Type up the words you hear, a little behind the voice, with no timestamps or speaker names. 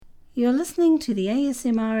You're listening to the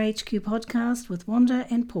ASMR HQ podcast with Wanda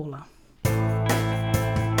and Paula.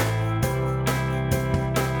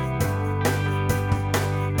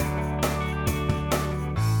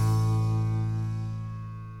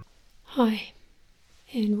 Hi,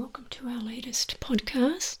 and welcome to our latest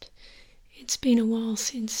podcast. It's been a while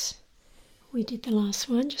since we did the last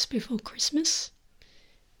one, just before Christmas.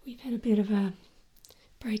 We've had a bit of a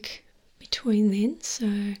break between then,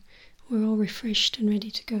 so we're all refreshed and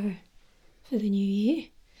ready to go for the new year,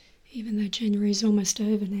 even though January is almost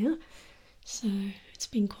over now. So it's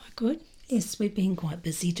been quite good. Yes, we've been quite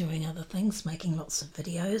busy doing other things, making lots of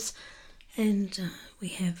videos, and we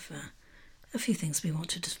have a few things we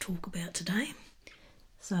wanted to talk about today.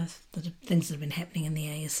 So the things that have been happening in the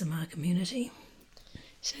ASMR community.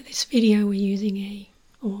 So this video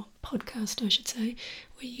or podcast I should say,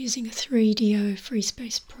 we're using a 3DO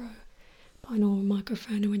FreeSpace Pro binaural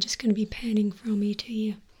microphone, and we're just going to be panning from ear to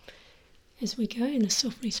ear as we go in a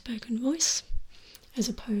softly spoken voice, as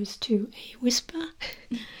opposed to a whisper.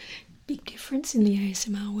 Big difference in the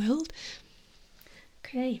ASMR world.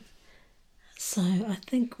 Okay. So I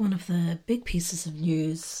think one of the big pieces of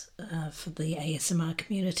news for the ASMR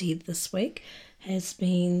community this week has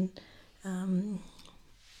been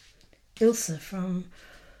Ilse from,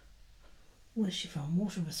 where's she from?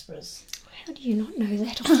 Water Whisperers. How do you not know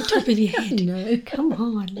that off the top of your head? No. Come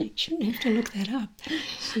on, you shouldn't have to look that up.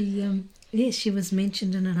 She was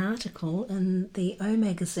mentioned in an article in the O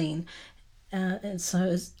magazine, and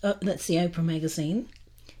so that's the Oprah magazine.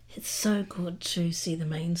 It's so good to see the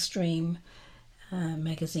mainstream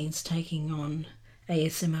magazines taking on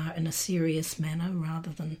ASMR in a serious manner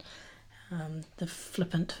rather than the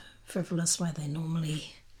flippant, frivolous way they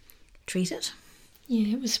normally treat it.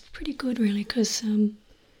 Yeah, it was pretty good really, because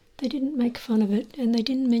they didn't make fun of it and they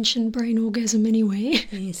didn't mention brain orgasm anywhere.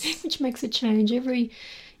 Yes. Which makes a change. Every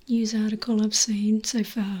news article I've seen so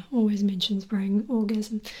far always mentions brain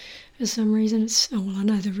orgasm. For some reason I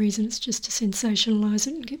know the reason, it's just to sensationalise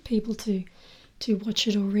it and get people to watch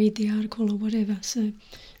it or read the article or whatever. So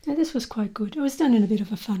this was quite good. It was done in a bit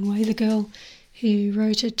of a fun way. The girl who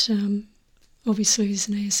wrote it obviously is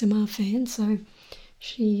an ASMR fan, so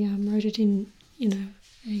she wrote it in,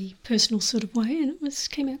 a personal sort of way, and it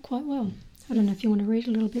came out quite well. I don't know if you want to read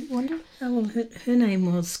a little bit, Wanda? Oh, well, her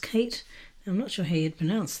name was Kate. I'm not sure how you'd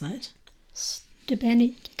pronounce that.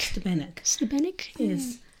 Stebanik.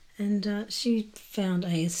 Yes. And she found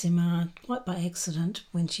ASMR quite by accident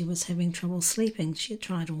when she was having trouble sleeping. She had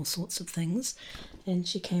tried all sorts of things, and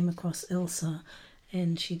she came across Ilse,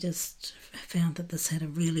 and she just found that this had a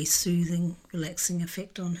really soothing, relaxing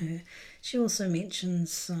effect on her. She also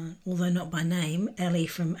mentions, although not by name, Ali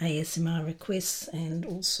from ASMR Requests, and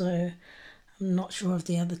also, I'm not sure of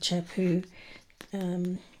the other chap who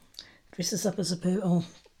dresses up as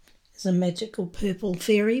a magical purple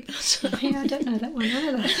fairy. But yeah, I don't know that one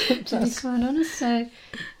either, to be quite honest. So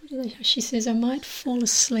she says, I might fall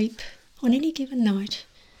asleep on any given night.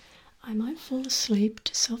 I might fall asleep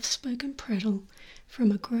to soft-spoken prattle from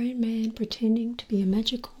a grown man pretending to be a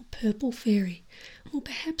magical purple fairy, or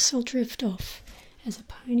perhaps I'll drift off as a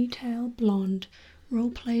ponytail blonde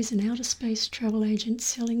role-plays an outer space travel agent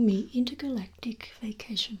selling me intergalactic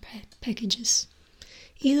vacation packages.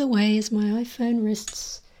 Either way, as my iPhone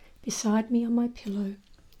rests beside me on my pillow,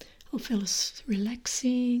 I'll feel a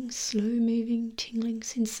relaxing, slow-moving, tingling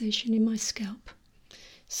sensation in my scalp.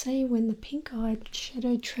 Say when the pink-eyed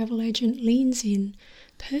shadowed travel agent leans in,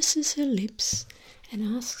 purses her lips,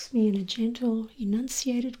 and asks me in a gentle,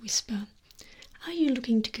 enunciated whisper, are you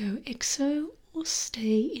looking to go exo or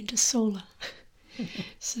stay intersolar?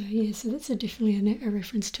 So that's definitely a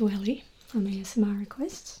reference to Ali from ASMR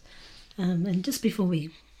Requests. And just before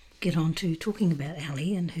we get on to talking about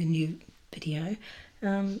Ali and her new video,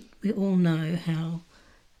 we all know how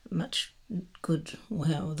much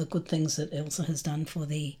the good things that Ilse has done for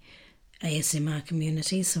the ASMR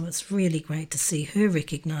community, so it's really great to see her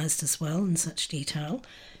recognised as well in such detail.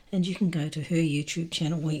 And you can go to her YouTube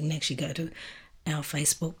channel, or you can actually go to our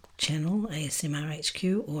Facebook channel, ASMR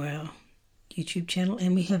HQ, or our YouTube channel,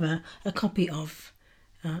 and we have a copy of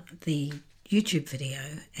the YouTube video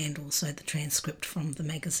and also the transcript from the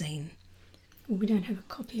magazine. Well, we don't have a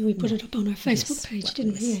copy, we put it up on our Facebook page,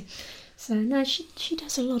 didn't we? Yeah. So no, she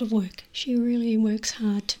does a lot of work. She really works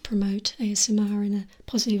hard to promote ASMR in a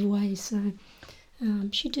positive way, so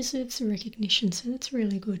she deserves the recognition, so that's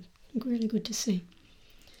really good to see.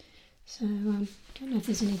 So I don't know if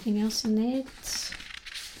there's anything else in there that's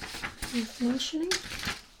worth mentioning.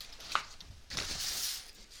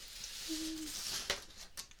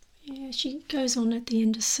 Yeah, she goes on at the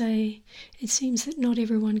end to say, it seems that not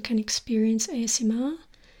everyone can experience ASMR,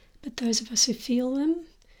 but those of us who feel them,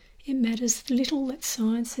 it matters little that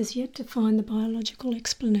science has yet to find the biological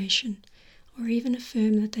explanation or even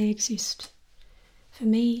affirm that they exist. For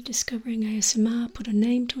me, discovering ASMR put a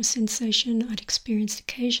name to a sensation I'd experienced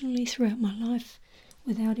occasionally throughout my life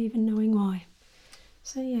without even knowing why.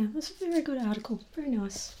 So yeah, it was a very good article, very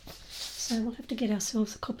nice. So we'll have to get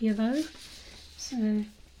ourselves a copy of O. So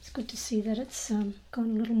it's good to see that it's gone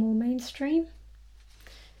a little more mainstream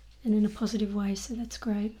and in a positive way, so that's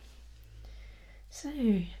great. So,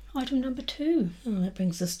 item number 2. Well, that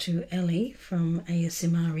brings us to Ellie from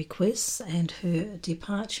ASMR Requests and her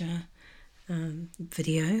departure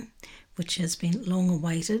video, which has been long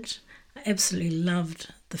awaited. I absolutely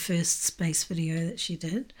loved the first space video that she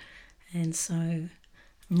did, and so I'm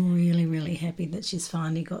really, really happy that she's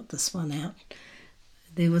finally got this one out.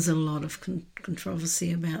 There was a lot of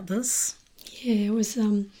controversy about this. Yeah, it was.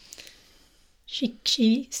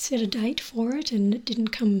 She set a date for it, and it didn't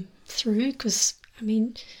come through because, I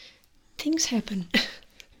mean, things happen.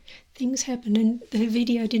 Things happen, and the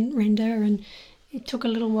video didn't render, and it took a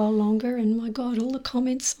little while longer. And my God, all the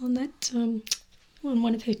comments on that, on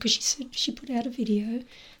one of her, because she said she put out a video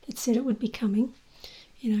that said it would be coming.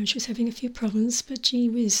 You know, she was having a few problems, but gee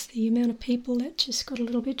whiz, the amount of people that just got a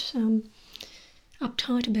little bit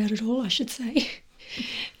uptight about it all, I should say,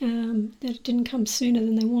 that it didn't come sooner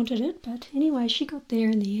than they wanted it. But anyway, she got there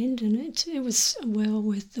in the end, and it was well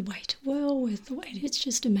worth the wait. Well worth the wait. It's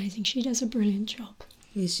just amazing. She does a brilliant job.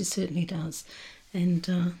 Yes, she certainly does.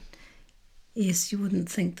 And yes, you wouldn't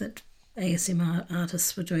think that ASMR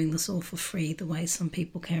artists were doing this all for free the way some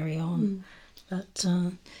people carry on. But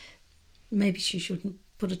maybe she shouldn't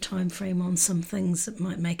put a time frame on some things that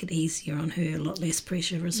might make it easier on her, a lot less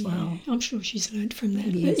pressure as well. I'm sure she's learnt from that.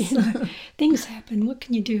 Yes. But, you know, things happen. What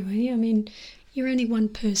can you do? Eh? I mean, you're only one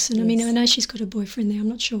person. Yes. I mean, I know she's got a boyfriend there. I'm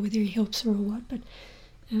not sure whether he helps her or what, but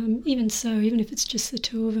even so, even if it's just the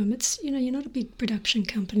two of them, it's, you know, you're not a big production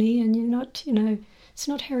company, and you're not, you know, it's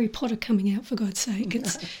not Harry Potter coming out, for God's sake.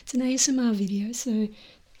 It's an ASMR video, so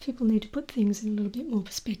people need to put things in a little bit more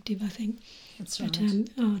perspective, I think. That's right.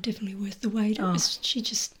 But definitely worth the wait. She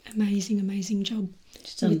just amazing job.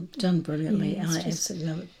 She's done brilliantly. Yeah, I absolutely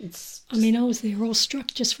love it. I mean, I was there all struck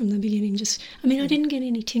just from the beginning. I didn't get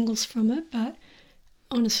any tingles from it, but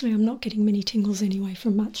honestly, I'm not getting many tingles anyway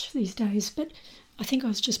from much these days. But I think I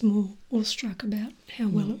was just more awestruck about how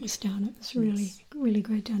well it was done. It was really, really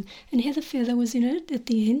great done. And Heather Feather was in it at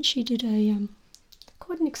the end. She did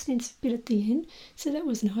quite an extensive bit at the end, so that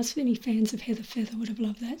was nice. Any fans of Heather Feather would have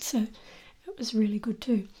loved that. So it was really good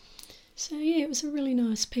too. So yeah, it was a really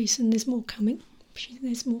nice piece, and there's more coming.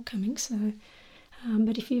 There's more coming. So,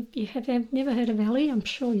 but if you have never heard of Ellie, I'm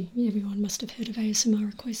sure everyone must have heard of ASMR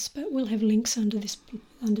Requests. But we'll have links under this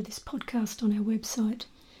podcast on our website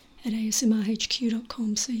at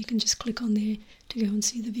asmrhq.com, so you can just click on there to go and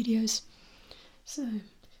see the videos. So,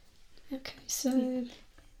 okay. So,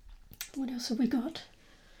 what else have we got?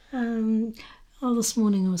 This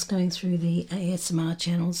morning I was going through the ASMR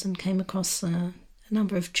channels and came across a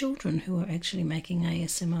number of children who are actually making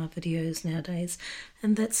ASMR videos nowadays,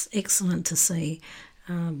 and that's excellent to see.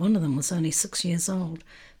 One of them was only 6 years old,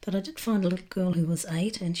 but I did find a little girl who was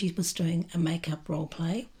 8, and she was doing a makeup role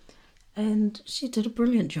play, and she did a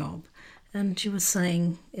brilliant job. And she was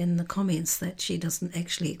saying in the comments that she doesn't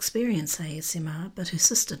actually experience ASMR, but her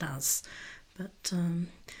sister does. But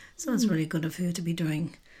so it's really good of her to be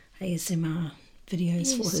doing ASMR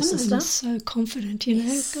videos for her sister. Some of them are so confident, you know.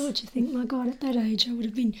 Yes. God, you think, my God, at that age I would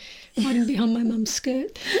have been hiding behind my mum's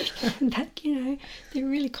skirt. But, you know, they're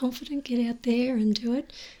really confident, get out there and do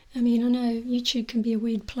it. I mean, I know YouTube can be a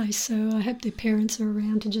weird place, so I hope their parents are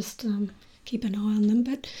around to just keep an eye on them.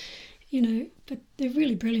 But, you know, but they're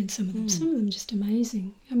really brilliant, some of them. Some of them just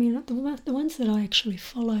amazing. I mean, the ones that I actually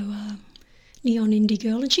follow are Neon Indie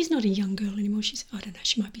Girl, and she's not a young girl anymore. She's, I don't know,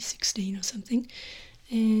 she might be 16 or something.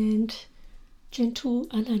 And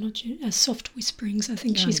Soft Whisperings. I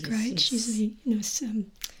think she's great. Yes.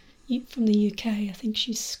 She's from the UK. I think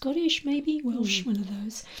she's Scottish, maybe Welsh, one of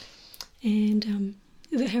those. And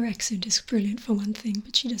her accent is brilliant for one thing,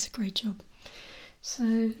 but she does a great job.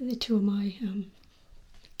 So they're two of my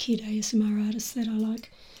kid ASMR artists that I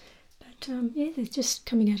like. But they're just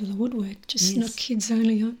coming out of the woodwork. Just not kids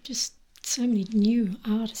only. Just so many new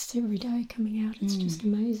artists every day coming out. It's just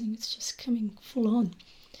amazing. It's just coming full on.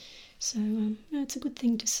 So it's a good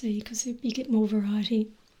thing to see, because you get more variety,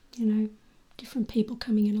 you know, different people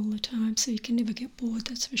coming in all the time, so you can never get bored,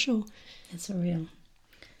 that's for sure. That's a real.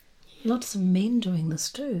 Lots of men doing this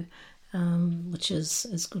too, which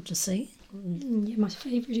is good to see. Yeah, my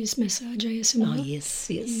favourite is Massage ASMR. Oh, yes.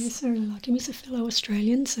 Yes, I really like him. He's a fellow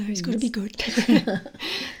Australian, so he's got to be good.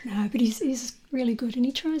 No, but he's really good, and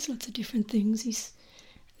he tries lots of different things.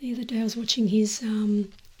 The other day I was watching his,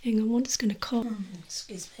 hang on, I'm just going to cough.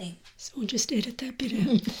 Excuse me. So I'll just edit that bit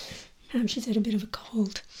out. She's had a bit of a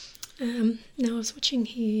cold. Now I was watching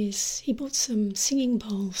he bought some singing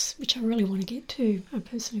bowls, which I really want to get too. I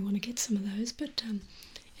personally want to get some of those, but,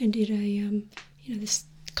 and did this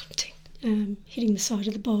content, hitting the side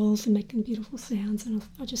of the bowls and making beautiful sounds, and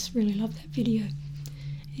I just really love that video.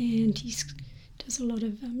 And he does a lot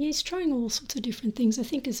of, he's trying all sorts of different things. I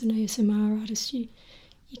think as an ASMR artist, you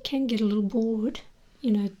can get a little bored,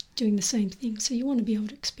 doing the same thing, so you want to be able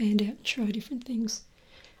to expand out and try different things.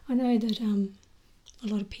 I know that a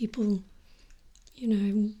lot of people,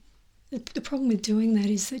 the problem with doing that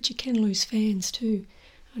is that you can lose fans too.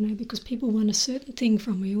 I know, because people want a certain thing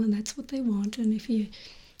from you and that's what they want, and if you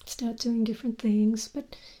start doing different things,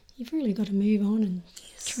 but you've really got to move on and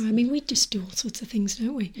try. I mean, we just do all sorts of things,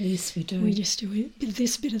 don't we? Yes, we do. We just do a bit of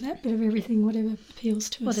this, bit of that, bit of everything, whatever appeals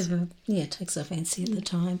to us. Whatever, takes our fancy at the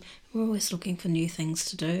time. We're always looking for new things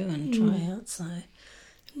to do and try out, so...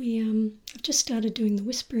 I've just started doing the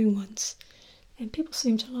whispering ones, and people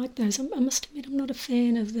seem to like those. I must admit, I'm not a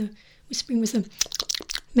fan of the whispering with the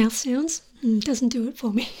mouth sounds. It doesn't do it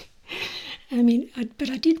for me. I mean, but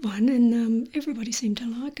I did one, and everybody seemed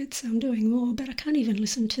to like it, so I'm doing more, but I can't even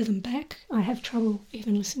listen to them back. I have trouble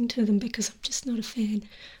even listening to them because I'm just not a fan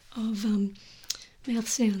of mouth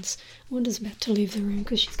sounds. Wanda's about to leave the room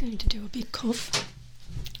because she's going to do a big cough,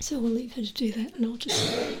 so we'll leave her to do that, and I'll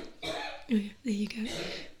just... Oh, there you go.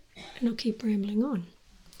 And I'll keep rambling on.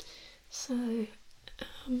 So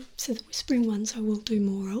the whispering ones I will do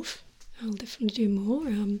more of. I'll definitely do more.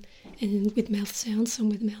 And with mouth sounds, some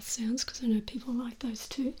with mouth sounds, because I know people like those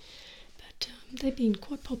too. But they've been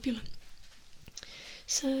quite popular.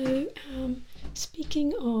 So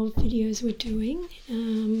speaking of videos we're doing,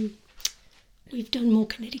 we've done more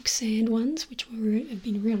kinetic sand ones, which have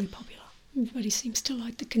been really popular. Everybody seems to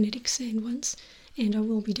like the kinetic sand ones. And I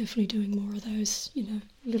will be definitely doing more of those,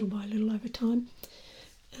 little by little over time.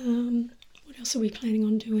 What else are we planning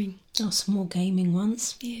on doing? Oh, some more gaming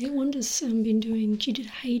ones. Yeah, Wanda's been doing, she did a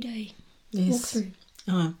Heyday walkthrough.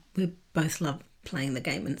 Oh, we both love playing the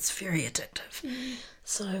game and it's very addictive.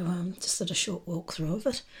 So just did a short walkthrough of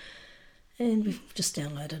it. And we've just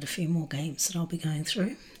downloaded a few more games that I'll be going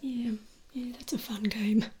through. Yeah, that's a fun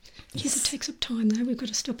game. Yes, it takes up time though. We've got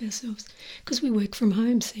to stop ourselves because we work from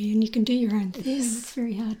home, see, and you can do your own thing. Yes. It's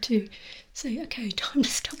very hard to say, okay, time to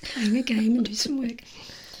stop playing a game and do some work.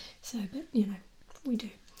 So, but we do.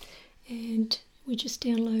 And we just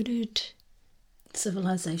downloaded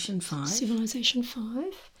Civilization 5.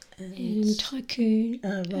 And Tycoon,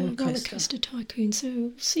 Roller Coaster Tycoon. So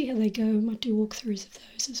we'll see how they go. We might do walkthroughs of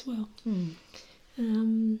those as well.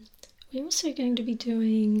 We're also going to be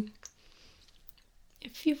doing...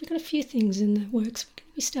 We've got a few things in the works. We're going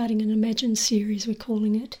to be starting an Imagine series, we're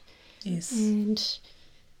calling it. Yes. And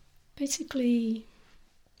basically,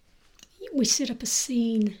 we set up a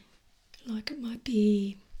scene, like it might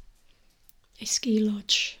be a ski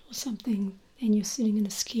lodge or something, and you're sitting in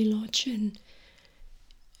a ski lodge, and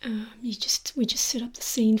we just set up the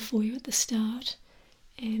scene for you at the start,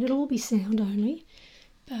 and it'll all be sound only.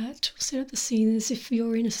 But we'll set up the scene as if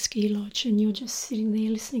you're in a ski lodge and you're just sitting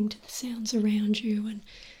there listening to the sounds around you,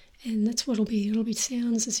 and that's what it'll be. It'll be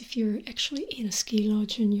sounds as if you're actually in a ski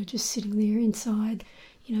lodge and you're just sitting there inside,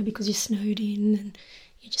 because you're snowed in, and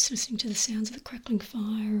you're just listening to the sounds of the crackling fire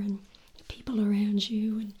and the people around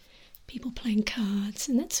you and people playing cards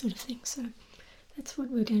and that sort of thing. So that's what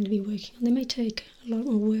we're going to be working on. They may take a lot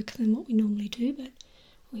more work than what we normally do, but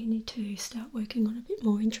we need to start working on a bit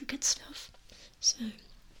more intricate stuff. So...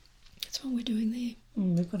 that's what we're doing there.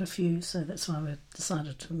 We've got a few, so that's why we've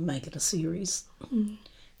decided to make it a series. A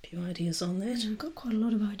few ideas on that. We've got quite a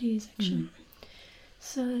lot of ideas, actually.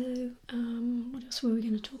 So, what else were we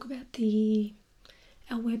going to talk about?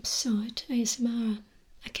 Our website,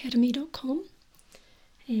 asmracademy.com,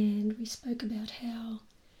 and we spoke about how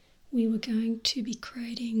we were going to be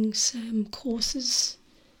creating some courses,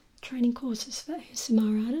 training courses for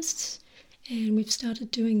ASMR artists. And we've started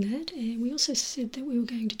doing that, and we also said that we were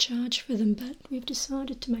going to charge for them, but we've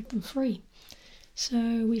decided to make them free.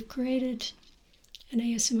 So we've created an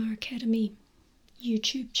ASMR Academy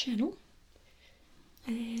YouTube channel,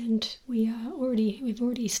 and we've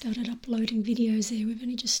already started uploading videos there. We've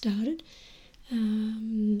only just started.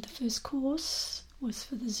 The first course was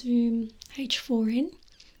for the Zoom H4n,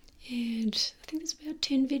 and I think there's about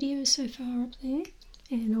 10 videos so far up there,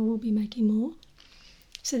 and I will be making more.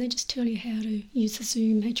 So they just tell you how to use the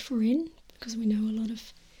Zoom H4n because we know a lot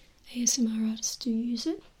of ASMR artists do use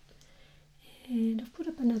it. And I've put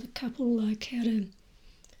up another couple, like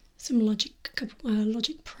some Logic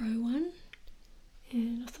Pro one,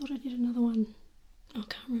 and I thought I did another one. I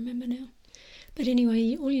can't remember now. But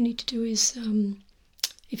anyway, all you need to do is,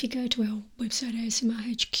 if you go to our website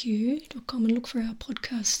asmrhq.com and look for our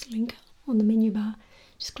podcast link on the menu bar,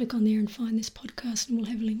 just click on there and find this podcast, and we'll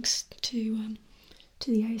have links to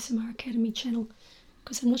the ASMR Academy channel.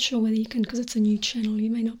 Because I'm not sure whether you can, because it's a new channel, you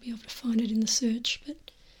may not be able to find it in the search, but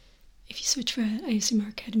if you search for ASMR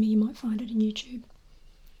Academy, you might find it in YouTube.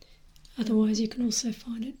 Otherwise, you can also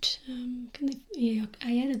find it.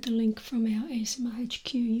 I added the link from our ASMR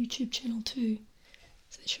HQ YouTube channel too,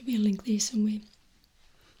 so there should be a link there somewhere.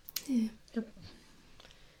 Yeah. Yep.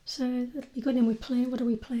 So that'll be good. And what are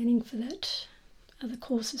we planning for that? Other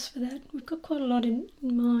courses for that? We've got quite a lot in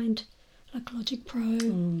mind, like Logic Pro,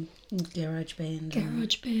 GarageBand.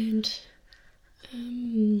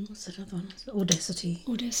 What's that other one? Audacity.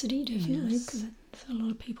 Audacity, definitely, because a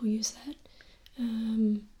lot of people use that.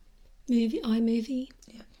 iMovie.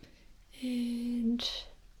 Yep. And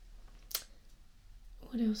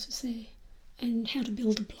what else is there? And how to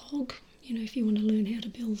build a blog. You know, if you want to learn how to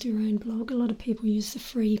build your own blog, a lot of people use the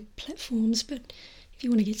free platforms, but if you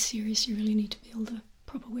want to get serious, you really need to build a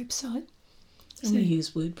proper website. And we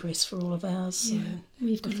use WordPress for all of ours. Yeah, so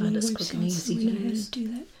we've got a lot of websites, so we know how to do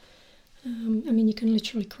that. You can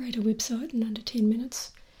literally create a website in under 10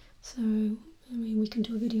 minutes. So, we can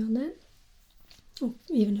do a video on that. Or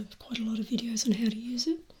even quite a lot of videos on how to use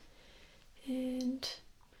it. And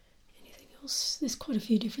anything else? There's quite a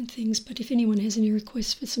few different things, but if anyone has any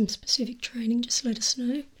requests for some specific training, just let us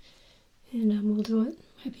know. And we'll do it.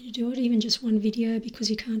 Happy to do it, even just one video, because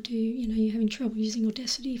you can't do, you're having trouble using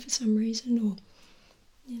Audacity for some reason, or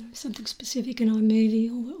something specific in iMovie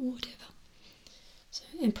or whatever. So,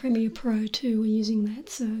 and Premiere Pro too, we're using that,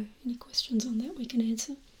 so any questions on that we can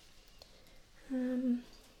answer.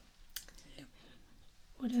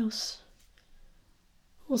 What else?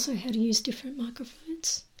 Also, how to use different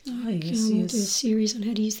microphones. We'll do a series on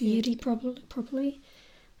how to use the Yeti properly,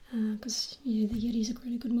 because the Yeti's a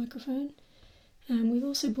really good microphone. We've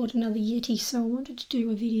also bought another Yeti, so I wanted to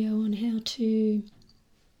do a video on how to,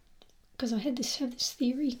 because I have this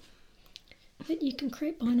theory that you can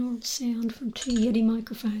create binaural sound from 2 Yeti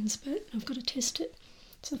microphones, but I've got to test it.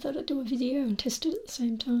 So I thought I'd do a video and test it at the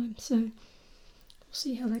same time, so we'll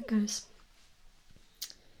see how that goes.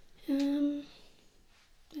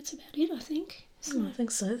 That's about it, I think. I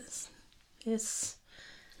think so. Yes.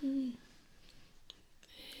 And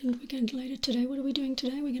we're going to later today. What are we doing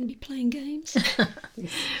today? We're going to be playing games.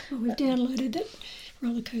 Yes. Well, we've downloaded that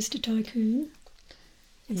Roller Coaster Tycoon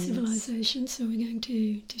and Civilization, so we're going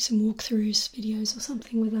to do some walkthroughs, videos or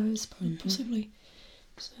something with those, possibly.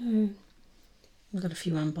 So we've got a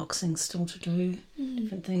few unboxings still to do,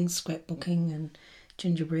 different things, scrapbooking and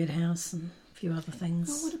gingerbread house and a few other things.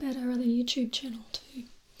 Oh, what about our other YouTube channel too?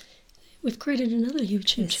 We've created another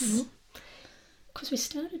YouTube channel because we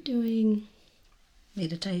started doing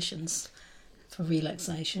meditations for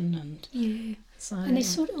relaxation and so. And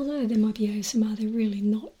they're although there might be ASMR, they're really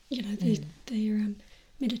not. They're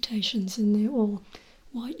meditations, and they're all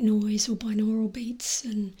white noise or binaural beats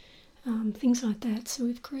and things like that. So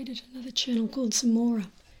we've created another channel called Zimora,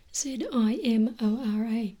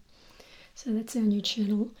 Zimora. So that's our new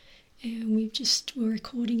channel. And we're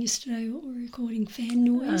recording yesterday. We're recording fan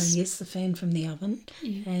noise. Yes, the fan from the oven,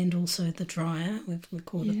 and also the dryer. We've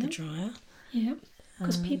recorded the dryer. Yeah,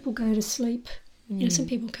 because people go to sleep. Some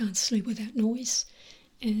people can't sleep without noise,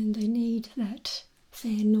 and they need that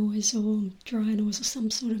fan noise or dryer noise or some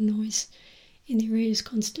sort of noise in their ears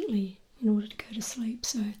constantly in order to go to sleep.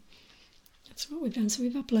 So that's what we've done. So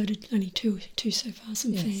we've uploaded only two so far,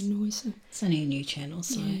 some fan noise. So. It's only a new channel,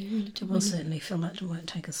 so we'll certainly fill it. It won't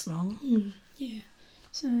take us long. Yeah.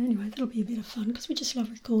 So anyway, that'll be a bit of fun because we just love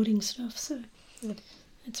recording stuff. So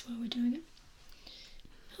that's why we're doing it.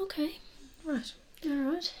 Okay. Right. All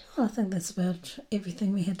right. Well, I think that's about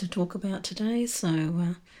everything we had to talk about today.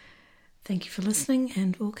 So thank you for listening,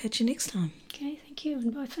 and we'll catch you next time. Okay, thank you,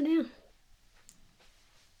 and bye for now.